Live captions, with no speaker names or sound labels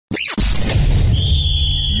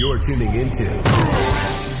You're tuning into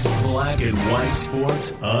Black and White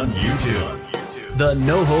Sports on YouTube. The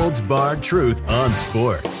no-holds-barred truth on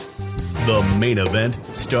sports. The main event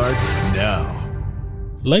starts now.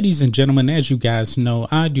 Ladies and gentlemen, as you guys know,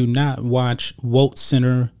 I do not watch Woke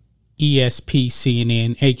Center, ESP,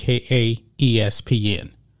 CNN, aka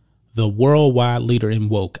ESPN, the worldwide leader in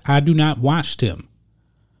woke. I do not watch them.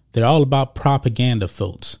 They're all about propaganda,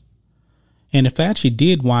 folks. And if I actually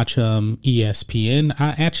did watch ESPN,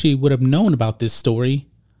 I actually would have known about this story.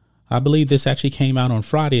 I believe this actually came out on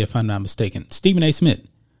Friday, if I'm not mistaken. Stephen A.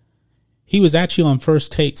 Smith. He was actually on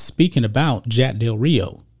First Take speaking about Jack Del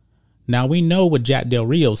Rio. Now, we know what Jack Del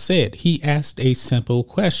Rio said. He asked a simple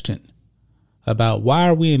question about why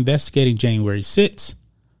are we investigating January 6th,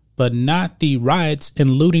 but not the riots and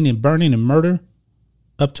looting and burning and murder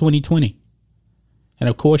of 2020. And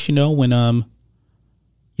of course, you know, when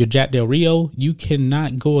you're Jack Del Rio, you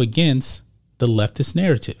cannot go against the leftist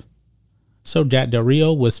narrative. So Jack Del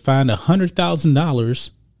Rio was fined $100,000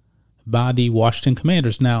 by the Washington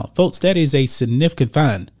Commanders. Now, folks, that is a significant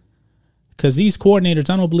fine because these coordinators,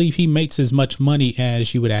 I don't believe he makes as much money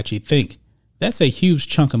as you would actually think. That's a huge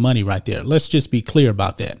chunk of money right there. Let's just be clear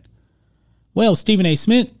about that. Well, Stephen A.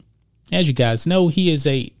 Smith, as you guys know, he is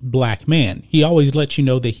a black man. He always lets you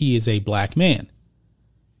know that he is a black man.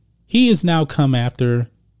 He has now come after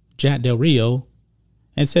Jack Del Rio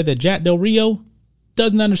and said that Jack Del Rio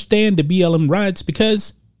doesn't understand the BLM riots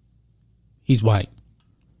because he's white.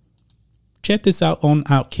 Check this out on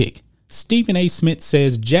Outkick. Stephen A. Smith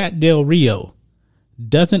says Jack Del Rio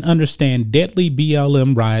doesn't understand deadly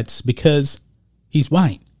BLM riots because he's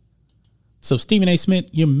white. So Stephen A. Smith,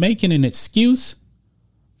 you're making an excuse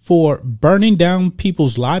for burning down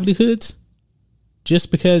people's livelihoods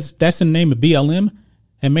just because that's the name of BLM.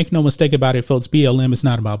 And make no mistake about it, folks, BLM is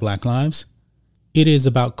not about black lives. It is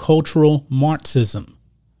about cultural Marxism.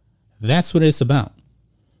 That's what it's about.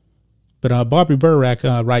 But Barbie Burak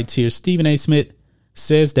writes here, Stephen A. Smith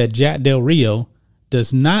says that Jack Del Rio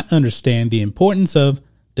does not understand the importance of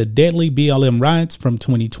the deadly BLM riots from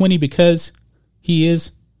 2020 because he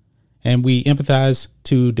is, and we empathize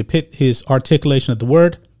to depict his articulation of the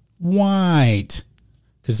word, white.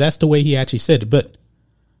 Because that's the way he actually said it. But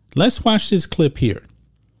let's watch this clip here.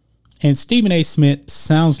 And Stephen A. Smith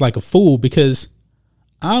sounds like a fool because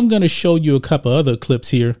I'm going to show you a couple other clips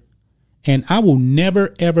here. And I will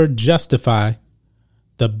never, ever justify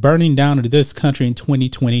the burning down of this country in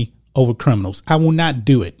 2020 over criminals. I will not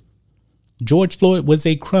do it. George Floyd was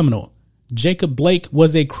a criminal. Jacob Blake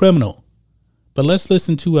was a criminal. But let's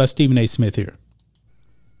listen to Stephen A. Smith here.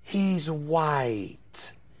 He's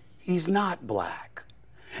white. He's not black.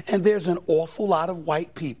 And there's an awful lot of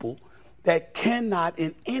white people that cannot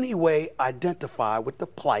in any way identify with the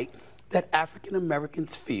plight that African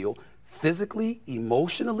Americans feel physically,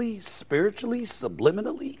 emotionally, spiritually,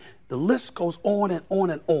 subliminally. The list goes on and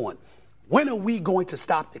on and on. When are we going to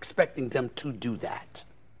stop expecting them to do that?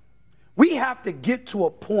 We have to get to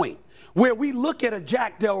a point where we look at a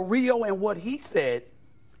Jack Del Rio and what he said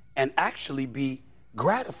and actually be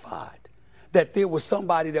gratified that there was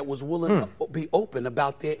somebody that was willing to be open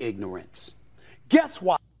about their ignorance. Guess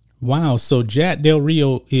what? Wow, so Jack Del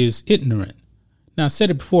Rio is ignorant. Now, I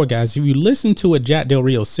said it before, guys. If you listen to what Jack Del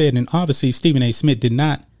Rio said, and obviously Stephen A. Smith did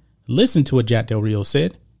not listen to what Jack Del Rio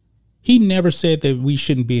said, he never said that we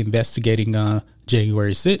shouldn't be investigating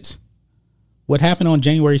January 6th. What happened on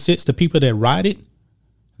January 6th, the people that rioted,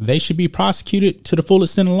 they should be prosecuted to the full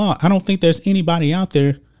extent of the law. I don't think there's anybody out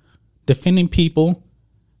there defending people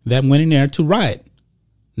that went in there to riot.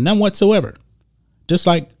 None whatsoever. Just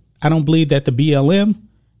like I don't believe that the BLM,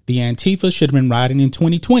 the Antifa, should have been rioting in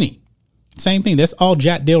 2020. Same thing. That's all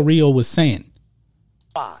Jack Del Rio was saying.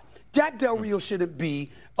 Jack Del Rio shouldn't be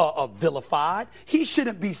vilified. He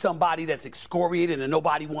shouldn't be somebody that's excoriated and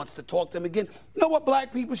nobody wants to talk to him again. You know what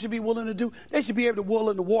black people should be willing to do? They should be able to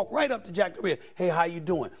willing to walk right up to Jack Del Rio. Hey, how you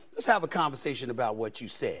doing? Let's have a conversation about what you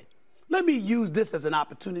said. Let me use this as an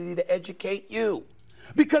opportunity to educate you.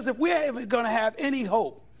 Because if we're ever going to have any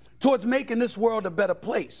hope towards making this world a better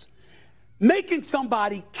place, making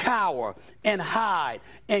somebody cower and hide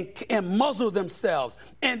and muzzle themselves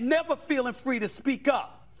and never feeling free to speak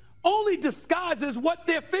up only disguises what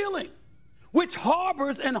they're feeling, which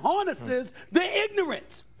harbors and harnesses their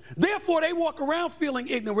ignorance. Therefore, they walk around feeling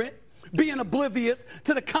ignorant, being oblivious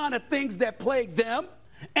to the kind of things that plague them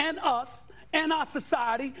and us and our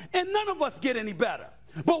society, and none of us get any better.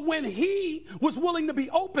 But when he was willing to be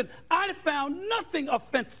open, I found nothing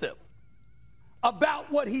offensive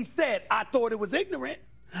about what he said. I thought it was ignorant.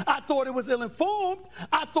 I thought it was ill-informed.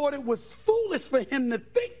 I thought it was foolish for him to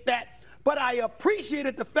think that But I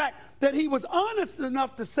appreciated the fact that he was honest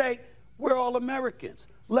enough to say, we're all Americans.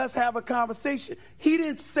 Let's have a conversation. He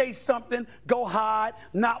didn't say something, go hide,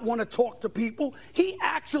 not want to talk to people. He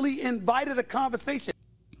actually invited a conversation.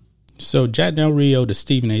 So Jack Del Rio to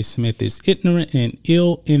Stephen A. Smith is ignorant and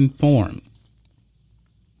ill-informed.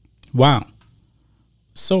 Wow.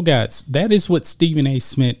 So guys, that is what Stephen A.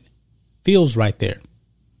 Smith feels right there.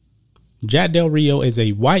 Jack Del Rio, as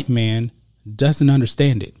a white man, doesn't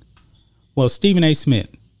understand it. Well, Stephen A. Smith,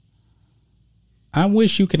 I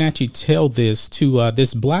wish you could actually tell this to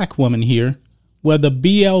this black woman here, where the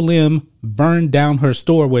BLM burned down her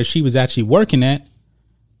store where she was actually working at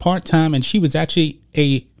part-time, and she was actually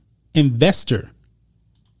a investor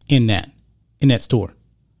in that store.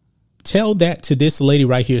 Tell that to this lady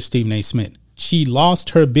right here, Stephen A. Smith. She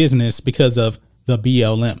lost her business because of the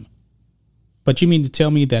BLM. But you mean to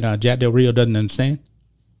tell me that Jack Del Rio doesn't understand?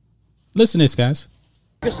 Listen to this, guys.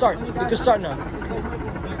 You can start now.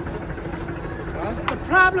 The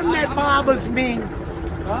problem that bothers me,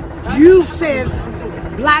 you says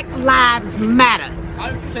Black Lives Matter.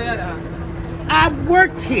 How did you say that? I've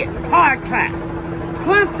worked here part-time.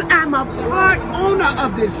 Plus, I'm a part owner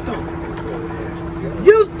of this store.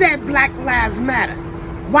 You said Black Lives Matter.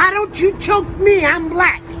 Why don't you choke me? I'm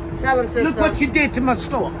black. Tell him, sister. Look what you did to my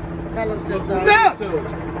store. Tell him, sister.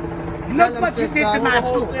 Look what you did to my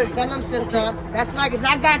store. Tell him, sister. That's right, because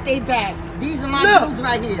I got they back. These are my dudes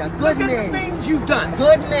right here. Good Look men. at the things you've done.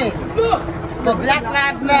 Good men. Look. The Black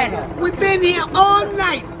Lives Matter. We've been here all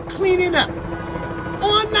night cleaning up.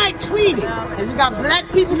 All night cleaning. And you got black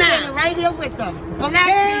people standing right here with them. Black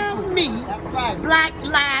Tell people. me That's right. Black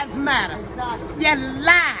Lives Matter. Exactly. You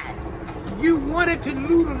lied. You wanted to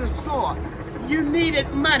loot the store. You needed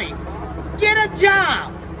money. Get a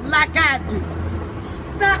job like I do.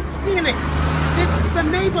 Stop stealing. This is the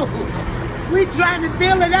neighborhood. We're trying to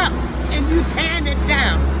build it up and you tearing it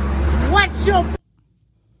down. What's your...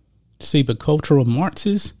 See, but cultural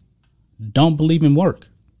Marxists don't believe in work.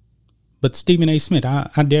 But Stephen A. Smith,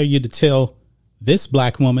 I dare you to tell this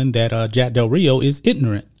black woman that Jack Del Rio is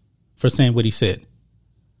ignorant for saying what he said.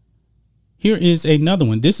 Here is another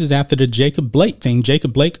one. This is after the Jacob Blake thing.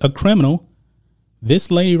 Jacob Blake, a criminal. This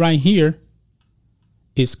lady right here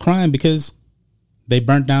is crying because they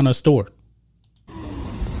burnt down her store.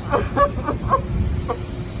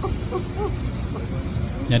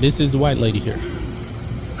 Now, this is a white lady here.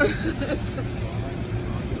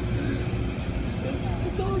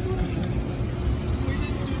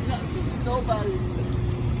 Nobody.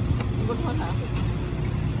 Look what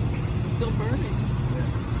happened. It's still burning.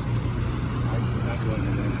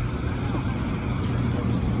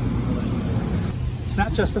 It's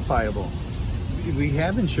not justifiable. We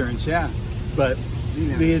have insurance, yeah, but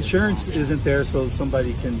the insurance isn't there so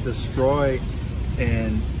somebody can destroy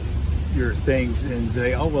and your things and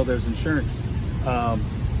say, oh well, there's insurance.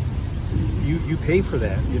 You pay for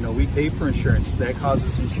that. You know, we pay for insurance. That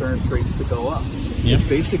causes insurance rates to go up. Yep. It's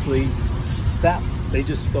basically theft. They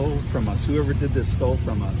just stole from us. Whoever did this stole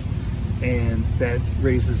from us, and that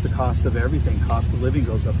raises the cost of everything. Cost of living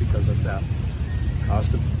goes up because of theft.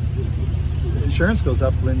 Cost of insurance goes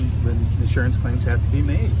up when insurance claims have to be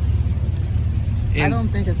made. I don't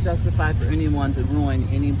think it's justified for anyone to ruin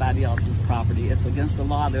anybody else's property. It's against the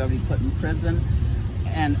law. They're already put in prison,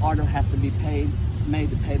 and order have to be made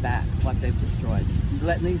to pay back what they've destroyed.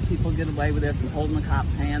 Letting these people get away with this and holding the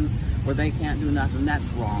cops' hands where they can't do nothing, that's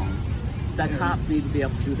wrong. The cops need to be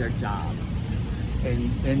able to do their job.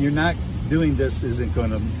 And you're not doing this isn't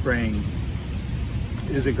going to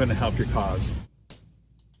help your cause.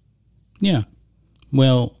 Yeah.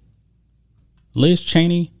 Well, Liz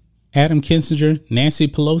Cheney, Adam Kinzinger, Nancy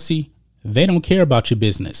Pelosi, they don't care about your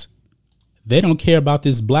business. They don't care about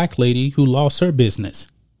this black lady who lost her business.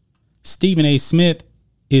 Stephen A. Smith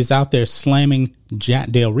is out there slamming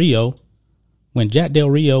Jack Del Rio when Jack Del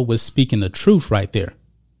Rio was speaking the truth right there.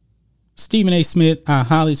 Stephen A. Smith, I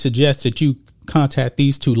highly suggest that you contact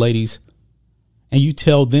these two ladies and you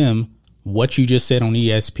tell them what you just said on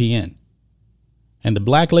ESPN. And the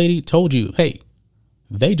black lady told you, hey,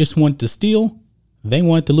 they just want to steal. They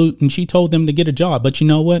want to loot. And she told them to get a job. But you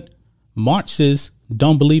know what? Marxists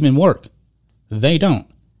don't believe in work. They don't.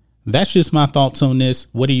 That's just my thoughts on this.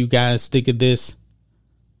 What do you guys think of this?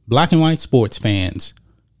 Black and white sports fans,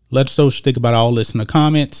 let us know what you think about all this in the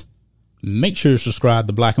comments. Make sure to subscribe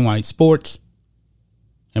to Black and White Sports.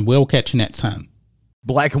 And we'll catch you next time.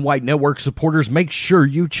 Black and White Network supporters, make sure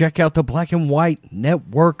you check out the Black and White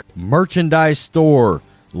Network merchandise store.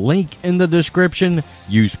 Link in the description.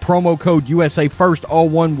 Use promo code USA First, all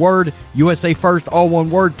one word. USA First, all one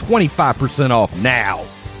word. 25% off now.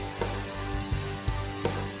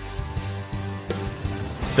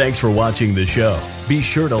 Thanks for watching the show. Be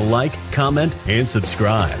sure to like, comment, and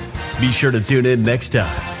subscribe. Be sure to tune in next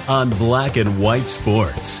time on Black and White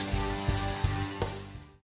Sports.